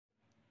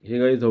Hey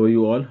guys, how are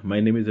you all? My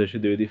name is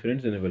Harshit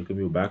friends, and I welcome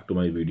you back to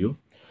my video.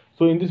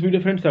 So in this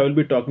video friends, I will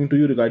be talking to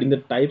you regarding the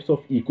types of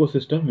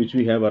ecosystem which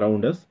we have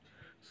around us.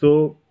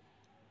 So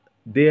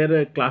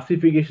their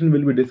classification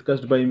will be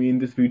discussed by me in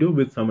this video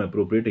with some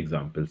appropriate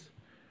examples.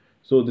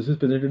 So this is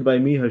presented by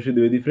me,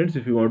 Harshit friends.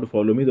 If you want to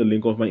follow me, the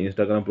link of my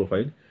Instagram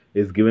profile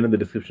is given in the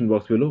description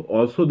box below.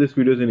 Also, this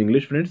video is in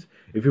English friends.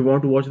 If you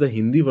want to watch the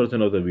Hindi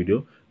version of the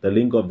video, the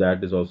link of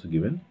that is also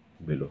given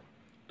below.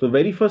 So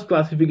very first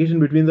classification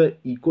between the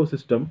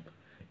ecosystem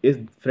is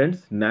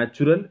friends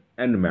natural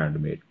and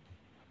man-made.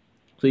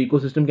 So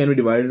ecosystem can be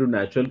divided into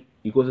natural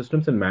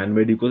ecosystems and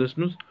man-made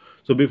ecosystems.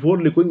 So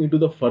before looking into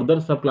the further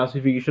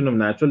sub-classification of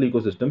natural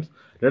ecosystems,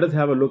 let us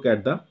have a look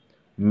at the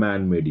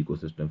man-made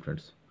ecosystem,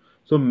 friends.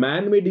 So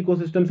man-made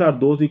ecosystems are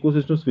those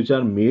ecosystems which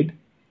are made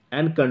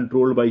and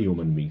controlled by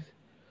human beings.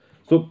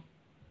 So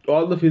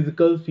all the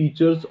physical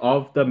features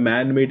of the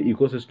man-made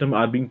ecosystem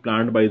are being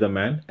planned by the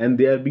man, and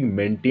they are being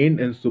maintained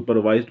and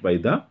supervised by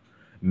the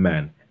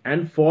man.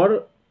 And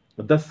for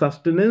the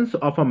sustenance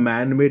of a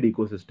man-made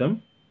ecosystem,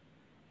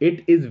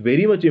 it is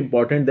very much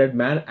important that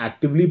man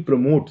actively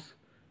promotes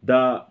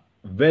the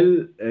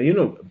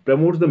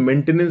promotes the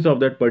maintenance of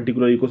that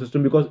particular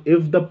ecosystem, because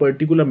if the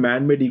particular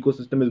man-made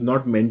ecosystem is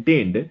not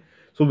maintained,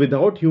 so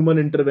without human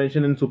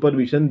intervention and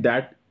supervision,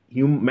 that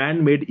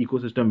man-made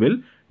ecosystem will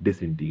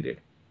disintegrate.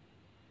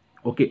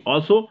 Okay,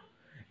 also,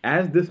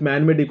 as this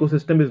man-made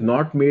ecosystem is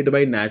not made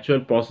by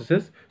natural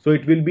processes, so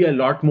it will be a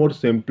lot more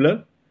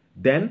simpler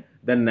than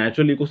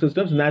natural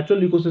ecosystems. Natural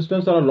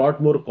ecosystems are a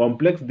lot more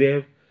complex.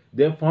 They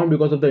have formed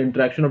because of the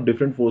interaction of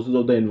different forces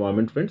of the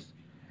environment, friends,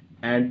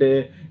 and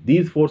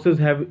these forces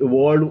have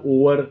evolved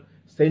over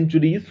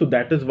centuries. So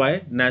that is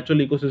why natural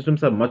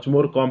ecosystems are much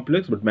more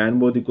complex, but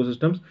man-made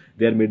ecosystems,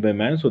 they are made by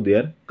man, so they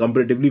are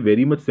comparatively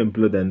very much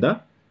simpler than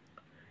the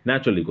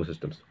natural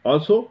ecosystems.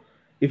 Also,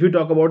 if you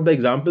talk about the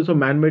examples of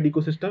man-made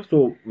ecosystems,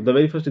 so the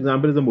very first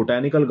example is the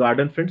botanical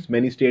garden, friends.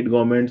 Many state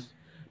governments,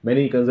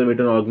 many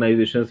conservation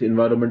organizations,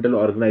 environmental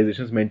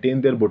organizations maintain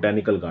their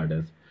botanical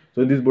gardens.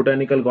 So in these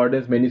botanical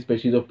gardens, many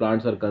species of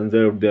plants are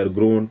conserved, they are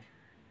grown.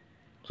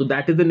 So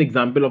that is an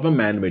example of a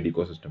man-made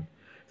ecosystem.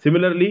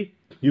 Similarly,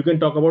 you can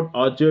talk about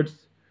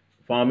orchards,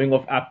 farming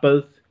of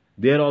apples.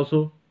 There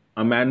also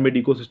a man-made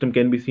ecosystem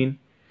can be seen.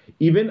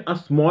 Even a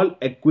small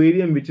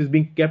aquarium which is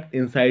being kept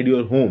inside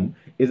your home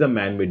is a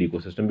man-made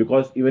ecosystem,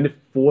 because even if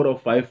 4 or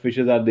 5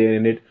 fishes are there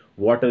in it,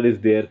 water is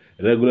there,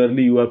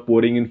 regularly you are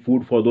pouring in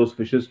food for those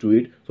fishes to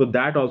eat. So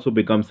that also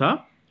becomes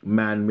a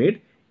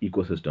man-made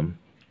ecosystem.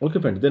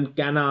 Okay, friends. Then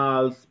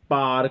canals,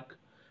 park,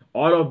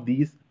 all of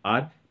these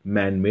are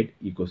man-made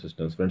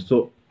ecosystems, friends.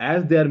 So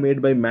as they are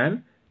made by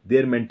man,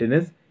 their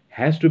maintenance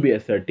has to be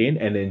ascertained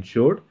and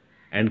ensured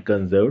and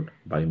conserved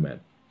by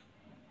man.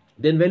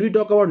 Then when we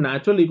talk about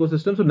natural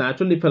ecosystems, so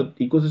natural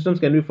ecosystems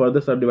can be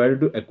further subdivided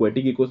to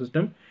aquatic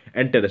ecosystem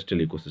and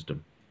terrestrial ecosystem.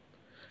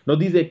 Now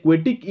these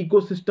aquatic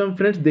ecosystem,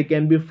 friends, they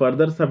can be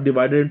further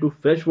subdivided into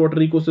freshwater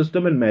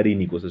ecosystem and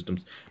marine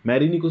ecosystems.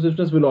 Marine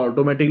ecosystems will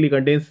automatically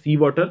contain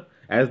seawater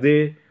as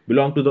they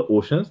belong to the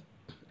oceans,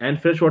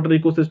 and freshwater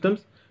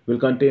ecosystems will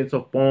contain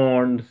of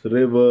ponds,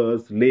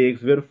 rivers,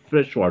 lakes where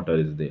fresh water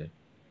is there.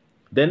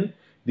 Then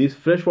these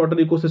freshwater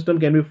ecosystem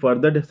can be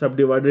further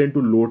subdivided into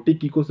lotic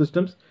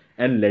ecosystems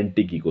and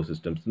lentic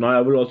ecosystems. Now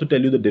I will also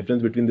tell you the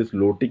difference between this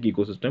lotic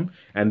ecosystem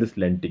and this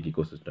lentic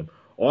ecosystem.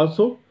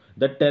 Also,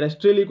 the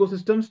terrestrial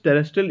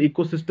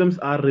ecosystems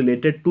are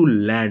related to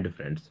land,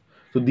 friends.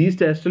 So these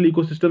terrestrial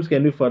ecosystems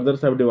can be further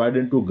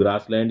subdivided into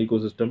grassland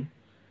ecosystem,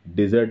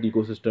 desert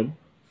ecosystem,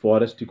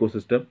 forest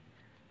ecosystem.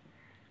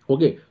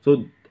 Okay,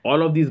 so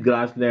all of these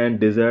grassland,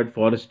 desert,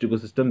 forest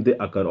ecosystem, they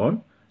occur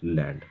on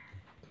land.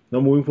 Now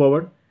moving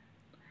forward,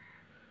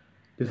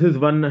 this is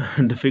one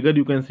the figure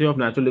you can say of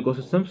natural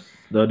ecosystems.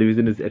 The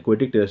division is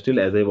aquatic,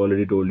 terrestrial, as I've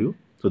already told you.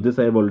 So this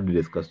I have already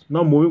discussed.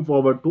 Now moving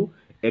forward to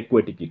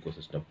aquatic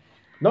ecosystem.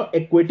 Now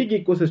aquatic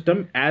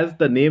ecosystem, as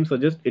the name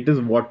suggests, it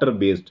is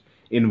water-based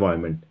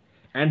environment.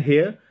 And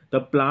here the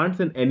plants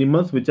and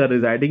animals which are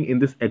residing in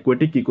this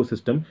aquatic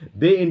ecosystem,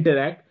 they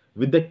interact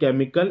with the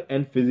chemical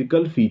and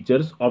physical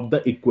features of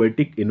the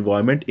aquatic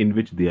environment in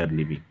which they are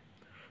living.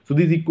 So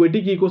these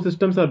aquatic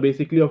ecosystems are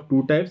basically of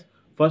two types.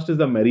 First is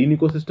the marine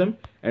ecosystem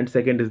and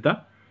second is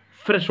the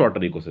freshwater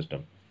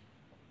ecosystem.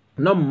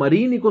 Now,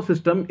 marine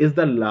ecosystem is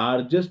the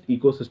largest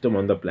ecosystem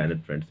on the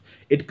planet, friends.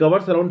 It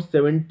covers around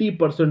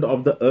 70%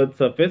 of the Earth's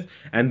surface,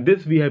 and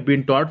this we have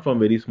been taught from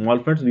very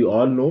small, friends. We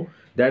all know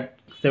that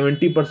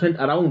 70%,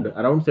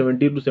 around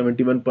 70 to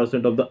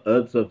 71% of the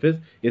Earth's surface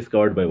is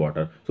covered by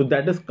water. So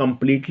that is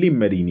completely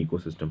marine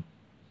ecosystem.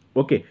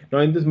 Okay, now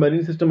in this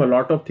marine system, a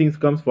lot of things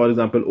comes. For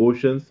example,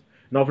 oceans.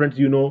 Now, friends,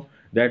 you know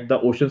that the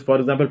oceans, for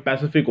example,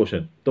 Pacific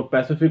Ocean. So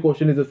Pacific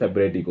Ocean is a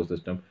separate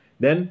ecosystem.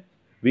 Then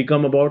we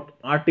come about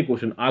Arctic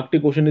Ocean.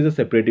 Arctic Ocean is a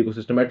separate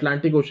ecosystem.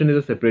 Atlantic Ocean is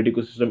a separate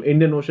ecosystem.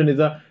 Indian Ocean is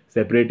a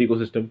separate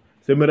ecosystem.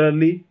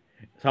 Similarly,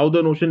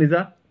 Southern Ocean is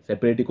a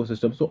separate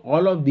ecosystem. So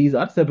all of these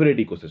are separate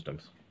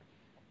ecosystems.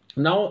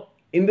 Now,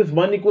 in this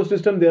one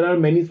ecosystem, there are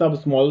many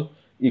sub small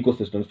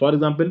ecosystems. For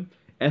example,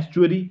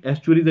 Estuary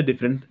is a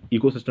different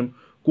ecosystem.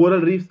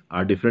 Coral reefs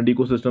are different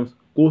ecosystems.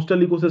 Coastal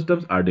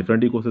ecosystems are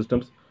different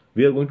ecosystems.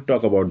 We are going to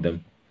talk about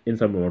them in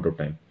some amount of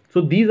time.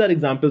 So these are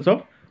examples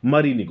of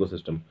marine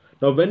ecosystem.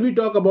 Now, when we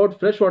talk about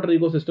freshwater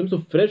ecosystem,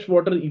 so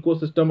freshwater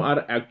ecosystem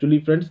are actually,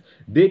 friends,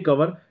 they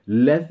cover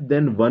less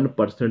than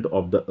 1%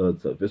 of the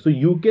Earth's surface. So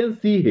you can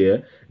see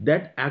here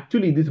that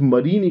actually these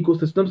marine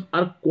ecosystems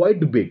are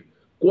quite big,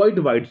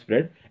 quite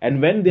widespread,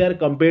 and when they are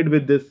compared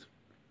with this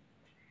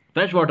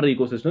freshwater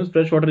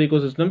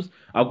ecosystems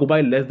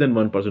occupy less than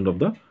 1% of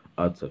the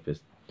Earth's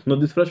surface. Now,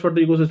 these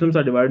freshwater ecosystems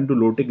are divided into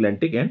lotic,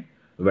 lentic, and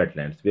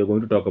wetlands. We are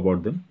going to talk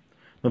about them.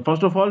 Now,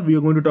 first of all, we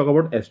are going to talk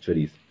about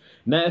estuaries.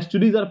 Now,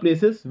 estuaries are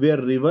places where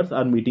rivers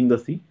are meeting the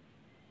sea,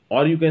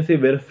 or you can say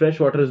where fresh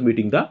water is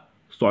meeting the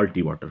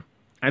salty water.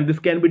 And this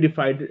can be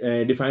defined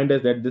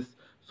as that this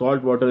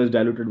salt water is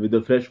diluted with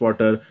the fresh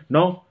water.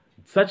 Now,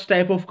 such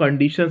type of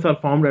conditions are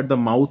found at the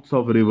mouths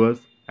of rivers,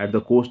 at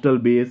the coastal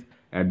bays,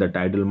 at the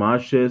tidal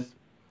marshes,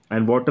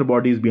 and water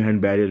bodies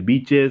behind barrier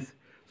beaches.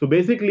 So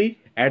basically,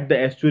 at the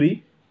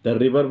estuary, the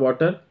river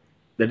water,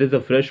 that is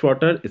the fresh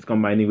water, is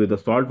combining with the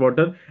salt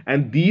water,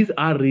 and these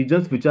are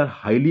regions which are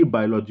highly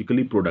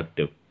biologically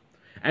productive.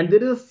 And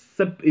there is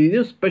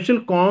a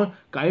special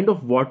kind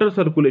of water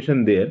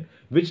circulation there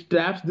which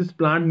traps this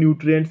plant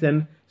nutrients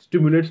and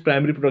stimulates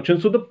primary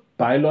production. So the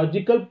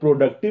biological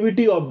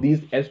productivity of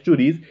these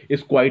estuaries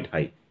is quite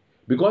high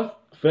because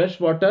fresh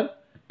water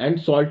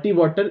and salty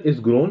water is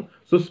grown.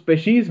 So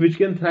species which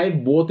can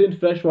thrive both in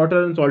fresh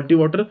water and salty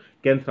water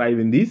can thrive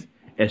in these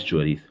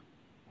estuaries.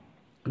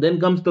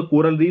 Then comes the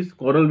coral reefs.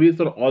 Coral reefs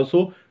are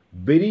also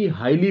very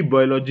highly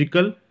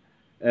biological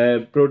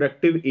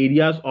productive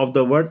areas of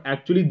the world.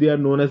 Actually, they are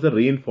known as the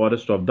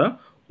rainforest of the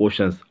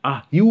oceans.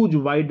 A huge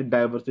wide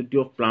diversity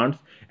of plants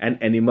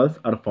and animals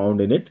are found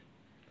in it.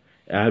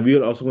 We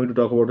are also going to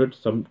talk about it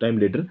sometime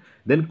later.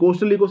 Then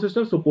coastal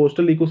ecosystems. So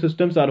coastal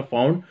ecosystems are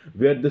found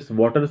where this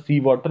water, sea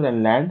water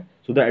and land,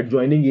 so the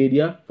adjoining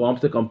area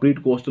forms a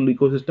complete coastal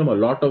ecosystem. A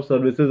lot of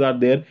services are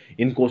there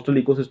in coastal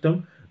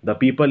ecosystem. The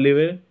people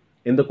live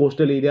in the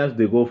coastal areas.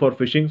 They go for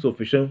fishing. So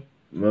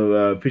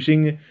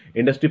fishing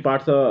industry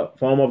parts a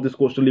form of this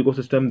coastal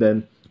ecosystem.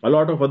 Then a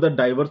lot of other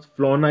diverse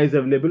fauna is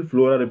available.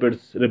 Flora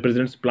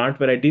represents plant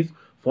varieties,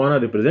 fauna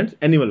represents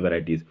animal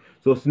varieties.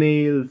 So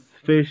snails,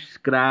 fish,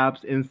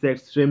 crabs,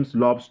 insects, shrimps,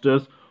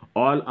 lobsters,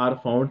 all are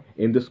found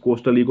in this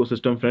coastal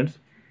ecosystem, friends.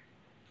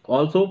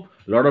 Also,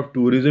 a lot of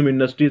tourism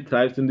industry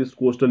thrives in these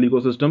coastal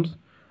ecosystems.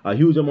 A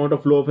huge amount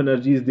of flow of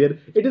energy is there.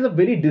 It is a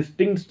very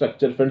distinct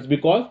structure, friends,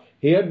 because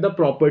here the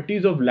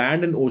properties of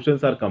land and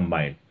oceans are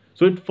combined.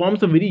 So it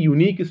forms a very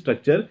unique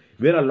structure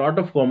where a lot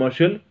of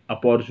commercial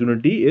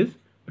opportunity is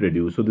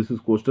produced. So this is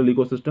coastal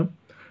ecosystem.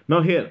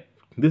 Now here,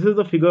 this is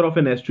the figure of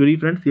an estuary,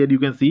 friends. Here you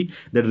can see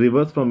that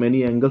rivers from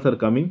many angles are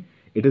coming.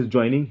 It is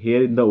joining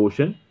here in the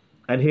ocean.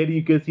 And here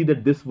you can see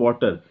that this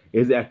water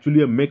is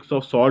actually a mix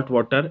of salt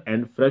water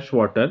and fresh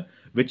water,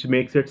 which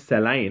makes it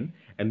saline.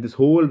 And this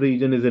whole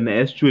region is an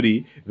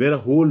estuary where a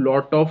whole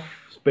lot of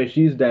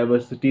species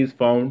diversity is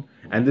found.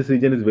 And this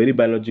region is very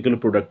biological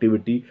productive,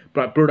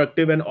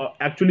 and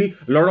actually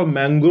a lot of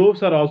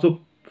mangroves are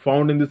also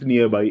found in this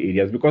nearby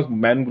areas, because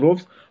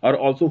mangroves are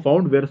also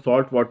found where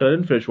salt water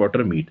and fresh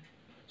water meet.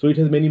 So it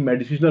has many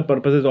medicinal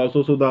purposes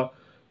also. So the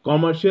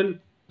commercial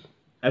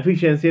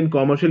efficiency and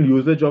commercial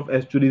usage of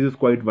estuaries is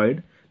quite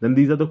wide. Then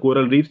these are the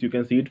coral reefs. You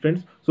can see it,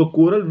 friends. So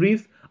coral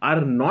reefs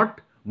are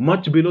not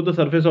much below the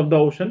surface of the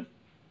ocean.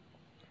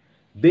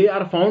 They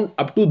are found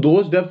up to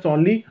those depths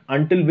only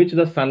until which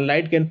the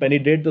sunlight can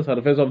penetrate the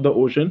surface of the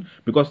ocean,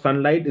 because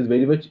sunlight is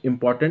very much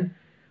important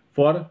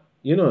for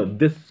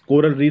this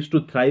coral reefs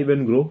to thrive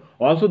and grow.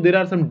 Also, there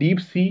are some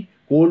deep sea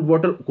cold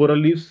water coral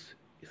reefs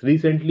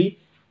recently,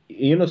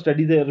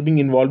 studies are being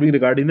involving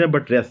regarding them.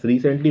 But yes,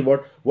 recently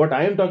what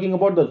I am talking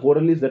about, the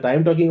coral reefs that I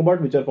am talking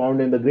about, which are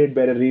found in the Great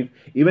Barrier Reef,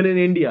 even in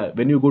India,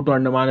 when you go to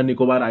Andaman and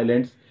Nicobar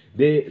Islands,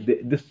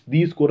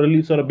 these coral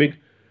reefs are a big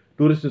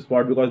tourist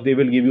spot, because they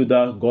will give you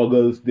the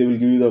goggles, they will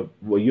give you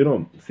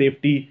the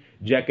safety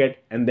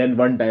jacket, and then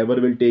one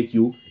diver will take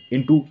you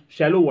into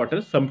shallow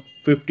water, some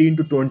 15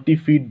 to 20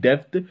 feet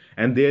depth,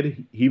 and there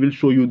he will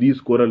show you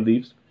these coral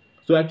reefs.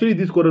 So actually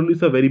these coral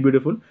reefs are very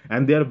beautiful,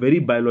 and they are very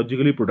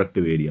biologically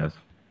productive areas.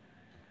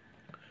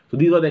 So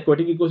these are the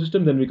aquatic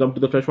ecosystem. Then we come to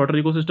the freshwater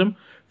ecosystem.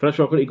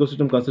 Freshwater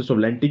ecosystem consists of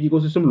lentic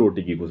ecosystem,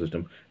 lotic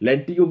ecosystem.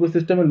 Lentic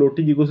ecosystem and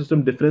lotic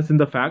ecosystem difference in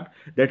the fact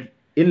that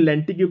in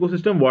lentic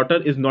ecosystem water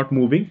is not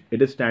moving,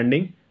 it is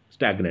standing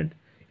stagnant.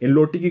 In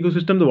lotic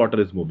ecosystem the water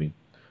is moving.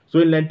 So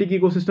in lentic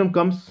ecosystem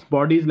comes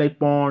bodies like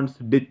ponds,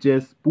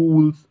 ditches,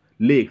 pools,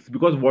 lakes,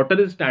 because water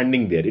is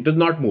standing there, it is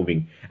not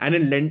moving. And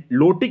in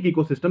lotic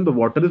ecosystem the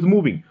water is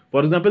moving.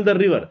 For example, the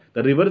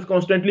river is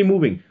constantly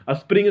moving, a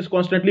spring is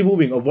constantly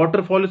moving, a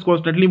waterfall is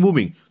constantly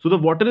moving. So the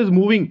water is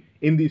moving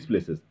in these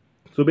places.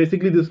 So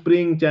basically the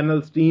spring,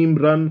 channel, stream,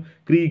 run,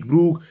 creek,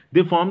 brook,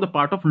 they form the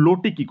part of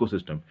lotic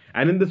ecosystem.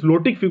 And in this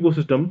lotic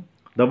ecosystem,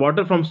 the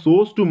water from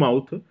source to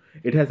mouth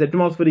It has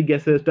atmospheric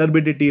gases,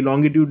 turbidity,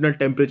 longitudinal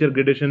temperature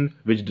gradation,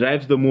 which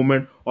drives the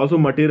movement. Also,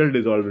 material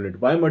dissolved in it.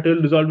 Why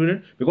material dissolved in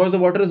it? Because the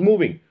water is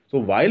moving. So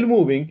while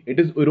moving, it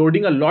is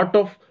eroding a lot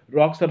of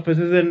rock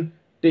surfaces and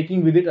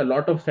taking with it a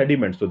lot of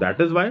sediment. So that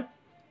is why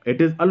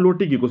it is a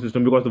lotic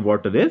ecosystem, because the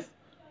water is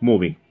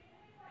moving.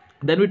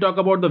 Then we talk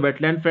about the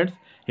wetland, friends.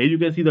 Here you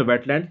can see the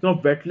wetlands.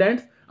 Now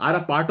wetlands are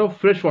a part of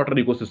freshwater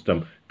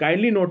ecosystem.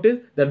 Kindly notice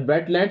that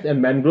wetlands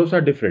and mangroves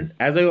are different.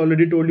 As I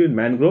already told you, in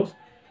mangroves,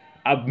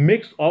 a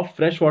mix of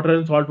fresh water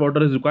and salt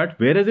water is required,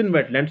 whereas in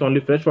wetlands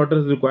only fresh water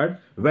is required.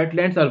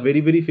 Wetlands are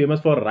very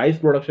famous for rice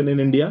production in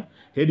India.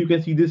 Here you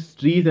can see these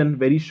trees and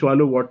very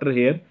shallow water.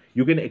 Here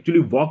you can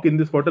actually walk in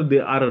this water. They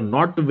are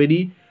not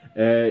very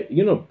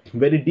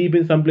very deep.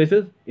 In some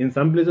places,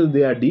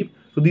 they are deep.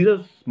 So these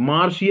are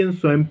marshy and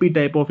swampy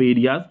type of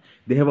areas.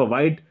 They have a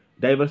wide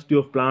diversity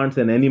of plants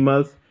and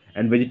animals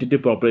and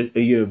vegetative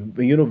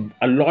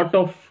a lot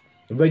of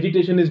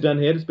vegetation is done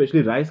here,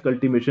 especially rice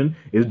cultivation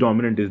is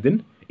dominant is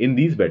in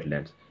these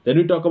wetlands. Then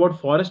we talk about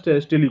forest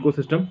terrestrial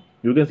ecosystem.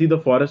 You can see the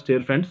forest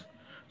here, friends.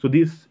 So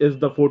this is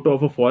the photo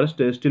of a forest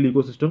terrestrial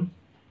ecosystem.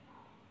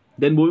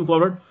 Then moving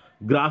forward,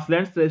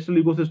 grasslands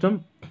terrestrial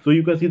ecosystem. So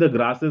you can see the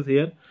grasses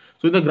here.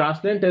 So in the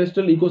grassland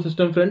terrestrial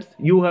ecosystem, friends,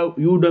 you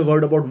would have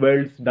heard about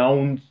velds,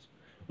 downs,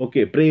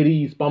 okay,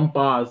 prairies,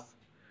 pampas.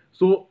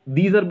 So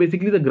these are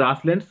basically the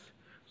grasslands.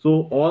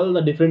 So all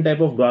the different type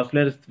of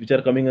grasslands which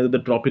are coming under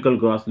the tropical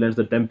grasslands,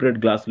 the temperate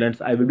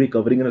grasslands, I will be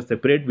covering in a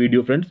separate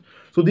video, friends.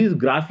 So these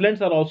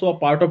grasslands are also a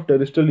part of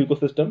terrestrial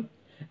ecosystem,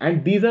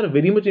 and these are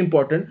very much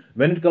important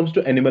when it comes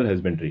to animal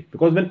husbandry,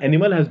 because when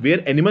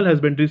where animal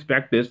husbandry is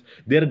practiced,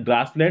 their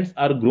grasslands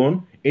are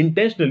grown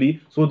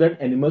intentionally so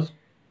that animals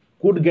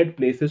could get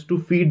places to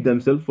feed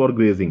themselves for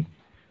grazing.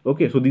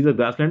 Okay, so these are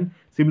grassland.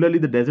 Similarly,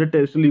 the desert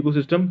terrestrial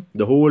ecosystem,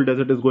 the whole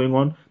desert is going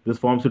on. This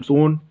forms its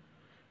own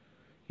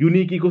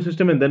unique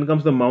ecosystem. And then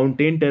comes the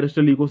mountain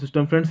terrestrial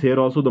ecosystem, friends. Here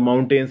also the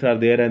mountains are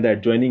there, and the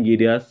adjoining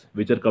areas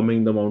which are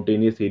coming, the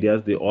mountainous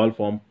areas, they all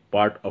form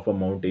part of a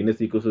mountainous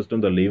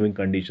ecosystem. The living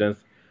conditions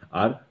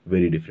are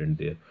very different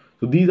there.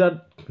 So these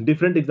are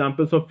different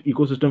examples of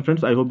ecosystem,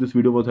 friends. I hope this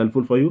video was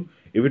helpful for you.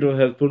 If it was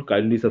helpful,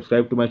 kindly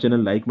subscribe to my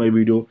channel, like my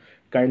video,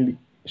 kindly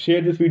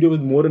share this video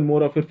with more and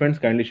more of your friends.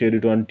 Kindly share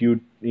it on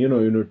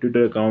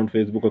Twitter account,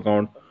 Facebook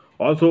account.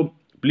 Also,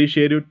 please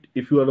share it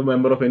if you are a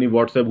member of any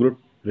WhatsApp group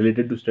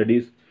related to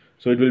studies.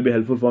 So it will be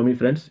helpful for me,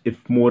 friends, if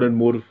more and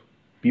more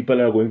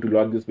people are going to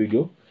log this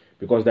video,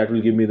 because that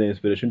will give me the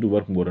inspiration to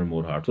work more and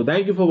more hard. So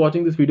thank you for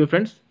watching this video,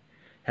 friends.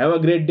 Have a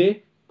great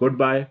day.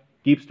 Goodbye.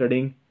 Keep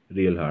studying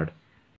real hard.